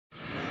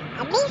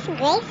Amazing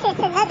Grace is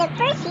another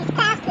Percy's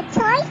Past the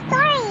Toy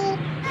Story.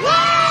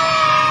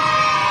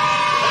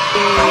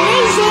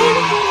 Amazing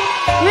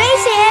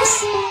Graces!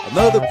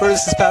 Another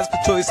Percy's Past the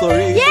Toy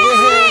Story.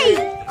 Yay!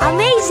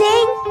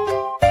 Amazing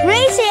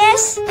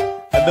Graces!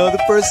 Another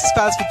Percy's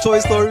Past the Toy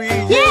Story.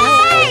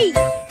 Yay!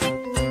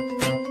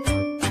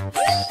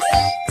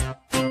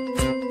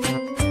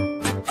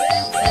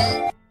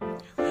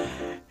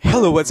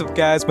 Hello, what's up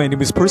guys? My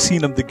name is Percy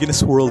and I'm the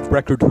Guinness World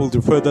Record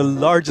holder for the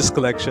largest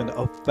collection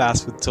of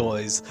fast food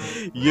toys.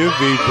 Yeah,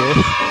 baby.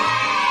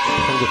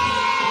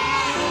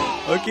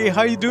 Okay,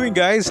 how you doing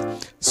guys?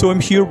 So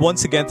I'm here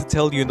once again to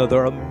tell you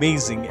another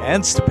amazing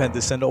and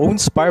stupendous and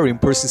awe-inspiring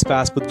Percy's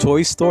Fast Food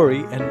Toy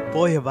Story, and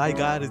boy have I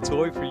got a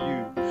toy for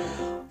you.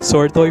 So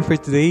our toy for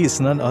today is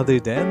none other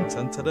than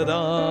where's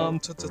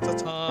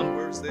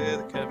it?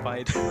 I can't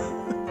find it.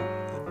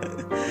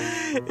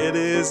 It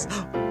is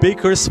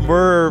Baker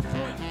Smurf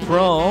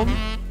from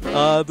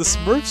the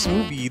Smurfs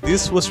movie.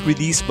 This was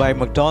released by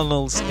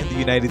McDonald's in the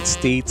United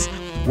States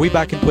way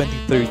back in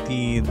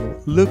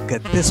 2013. Look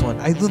at this one.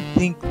 I don't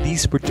think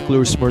these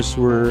particular Smurfs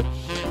were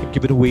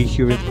given away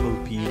here in the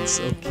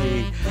Philippines.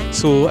 Okay,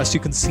 so as you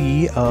can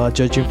see,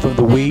 judging from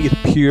the way it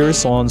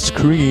appears on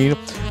screen,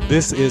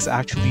 this is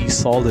actually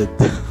solid.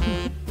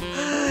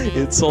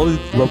 It's solid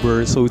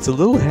rubber, so it's a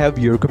little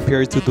heavier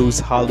compared to those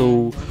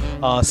hollow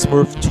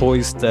Smurf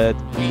toys that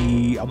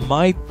we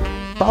might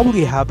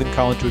probably have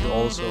encountered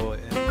also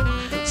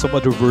in some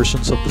other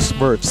versions of the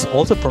Smurfs,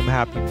 also from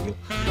Happy Meal.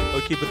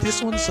 Okay, but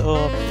this one's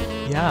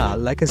yeah,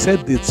 like I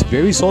said, it's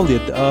very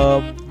solid.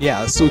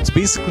 Yeah, so it's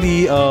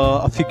basically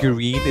a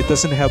figurine. It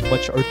doesn't have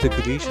much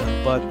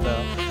articulation, but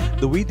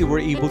the way they were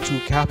able to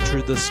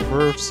capture the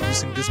Smurfs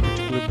using this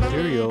particular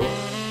material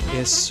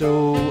is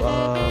so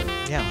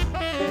yeah,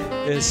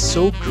 is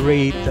so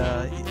great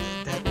that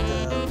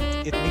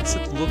it makes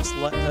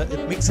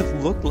it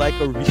look like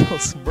a real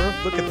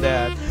Smurf. Look at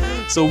that.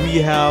 So we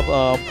have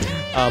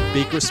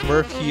Baker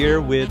Smurf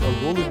here with a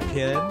rolling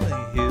pin.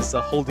 He's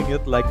holding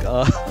it like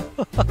a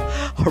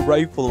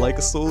rifle, like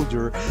a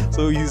soldier.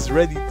 So he's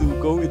ready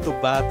to go into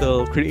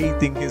battle,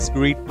 creating his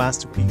great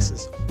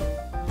masterpieces.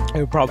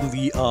 And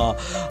probably a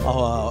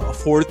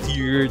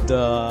four-tiered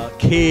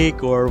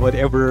cake or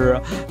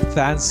whatever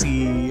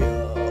fancy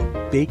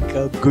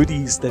baked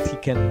goodies that he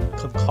can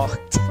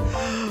concoct.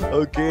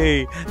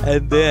 Okay,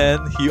 and then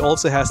he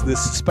also has this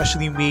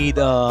specially made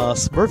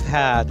Smurf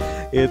hat.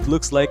 It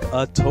looks like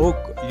a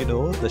toque, you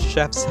know, the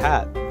chef's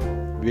hat.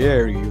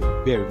 Very,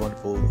 very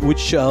wonderful,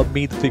 which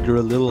made the figure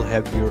a little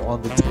heavier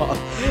on the top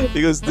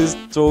because this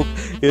toque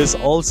is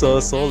also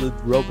solid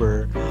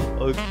rubber.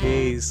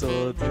 Okay,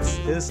 so this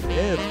is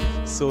it.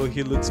 So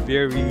he looks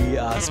very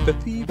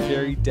spiffy,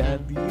 very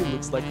dandy.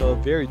 Looks like a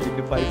very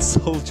dignified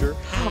soldier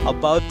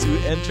about to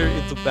enter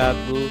into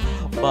battle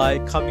by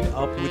coming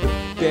up with the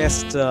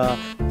best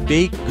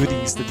baked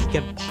goodies that he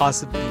can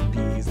possibly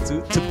be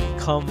to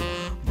become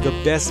the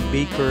best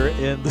baker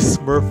in the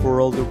Smurf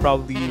world, or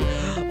probably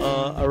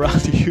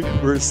around the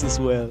universe as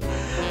well.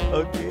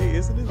 Okay,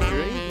 isn't it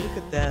great? Look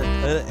at that.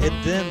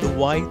 And then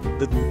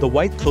the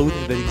white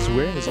clothing that he's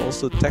wearing is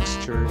also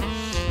textured.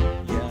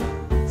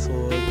 Yeah,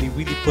 so they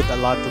really put a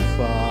lot of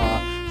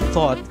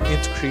thought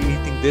into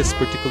creating this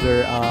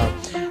particular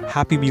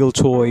Happy Meal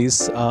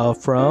toys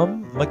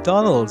from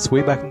McDonald's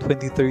way back in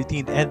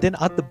 2013. And then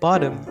at the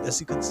bottom, as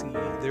you can see,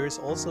 there is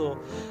also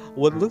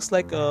what looks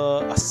like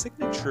a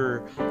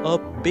signature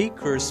of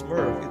Baker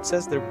Smurf. It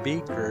says they're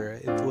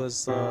Baker. It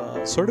was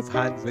sort of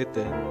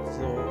handwritten,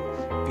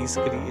 so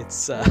basically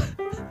it's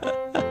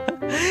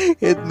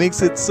it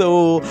makes it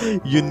so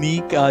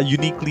unique,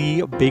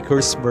 uniquely Baker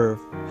Smurf.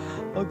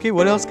 Okay,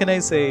 what else can I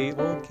say?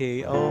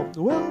 Okay,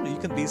 well, you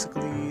can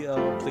basically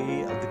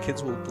play, the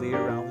kids will play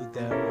around with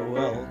them.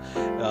 Well,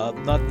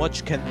 not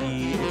much can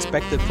be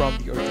expected from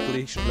the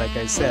articulation, like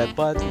I said,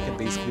 but you can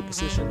basically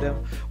position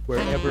them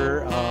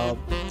wherever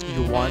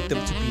you want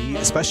them to be,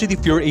 especially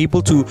if you're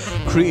able to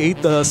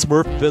create the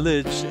Smurf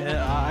village.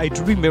 I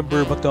do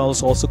remember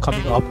McDonald's also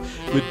coming up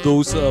with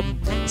those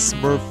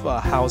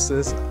Smurf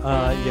houses.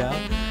 Yeah,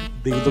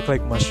 they look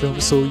like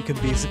mushrooms, so you can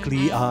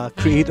basically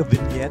create a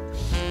vignette.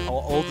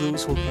 All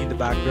those will be in the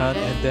background,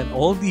 and then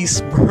all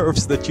these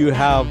Smurfs that you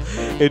have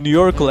in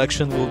your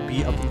collection will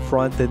be up in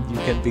front, and you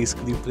can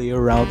basically play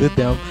around with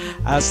them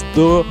as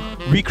though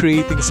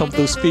recreating some of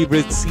those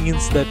favorite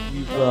scenes that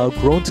we've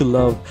grown to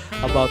love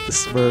about the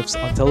Smurfs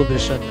on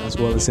television as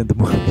well as in the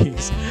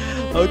movies.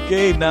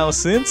 Okay, now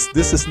since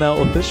this is now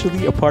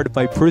officially a part of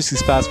my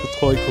Percy's Fast Food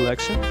Toy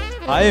collection,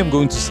 I am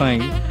going to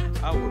sign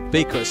our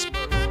Baker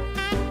Smurf.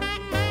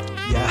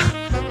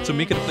 Yeah, to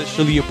make it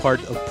officially a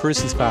part of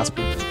Percy's Fast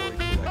Food Toy.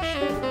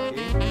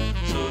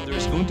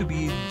 Going to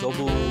be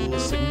double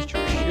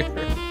signature here.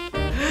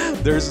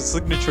 There's a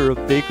signature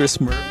of Baker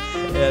Smurf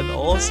and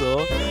also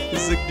a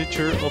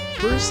signature of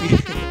Percy.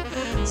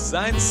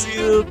 Signed,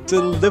 sealed,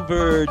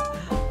 delivered.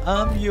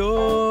 I'm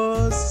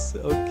yours.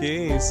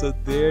 Okay, so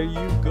there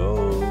you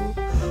go.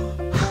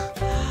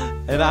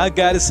 And I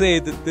gotta say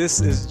that this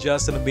is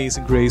just an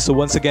amazing grace. So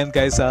once again,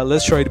 guys,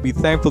 let's try to be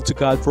thankful to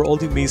God for all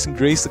the amazing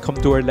grace that come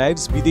to our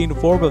lives, be they in the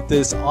form of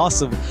this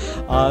awesome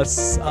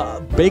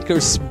Baker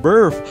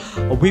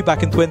Smurf way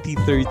back in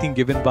 2013,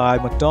 given by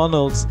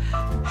McDonald's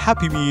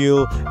Happy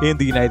Meal in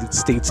the United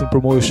States in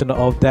promotion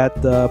of that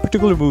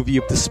particular movie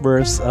of the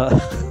Smurfs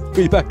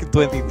way back in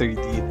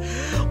 2013.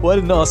 What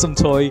an awesome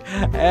toy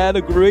and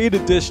a great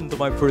addition to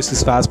my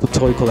Percy's Fast Food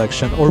toy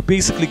collection. Or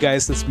basically,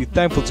 guys, let's be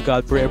thankful to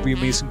God for every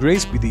amazing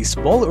grace, be they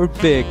small or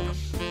big,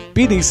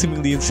 be they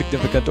seemingly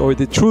insignificant or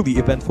the truly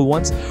eventful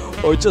ones,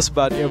 or just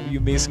about every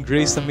amazing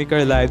grace that make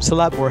our lives a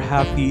lot more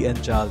happy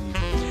and jolly.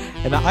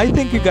 And I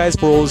thank you guys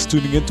for always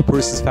tuning in to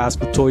Percy's Fast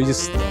Food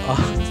Toys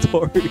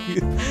story.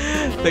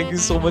 Thank you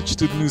so much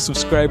to the new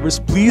subscribers.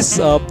 Please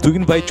do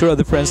invite your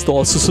other friends to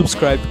also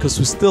subscribe because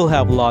we still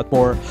have a lot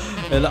more,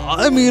 and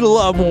I mean a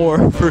lot more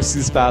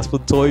Percy's Fast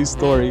Food Toy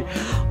story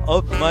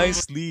up my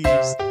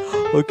sleeves.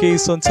 Okay,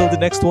 so until the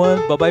next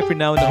one, bye-bye for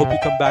now, and I hope you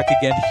come back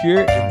again here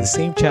in the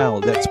same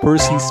channel. That's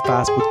Percy's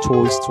Fast Food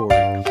Toy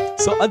Story.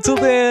 So until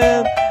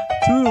then,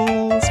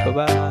 toodles,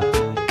 bye-bye.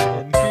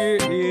 And here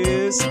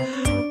is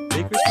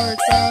Baker's Smart.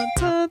 Dun,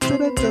 dun,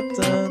 dun, dun,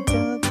 dun,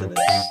 dun, dun, dun.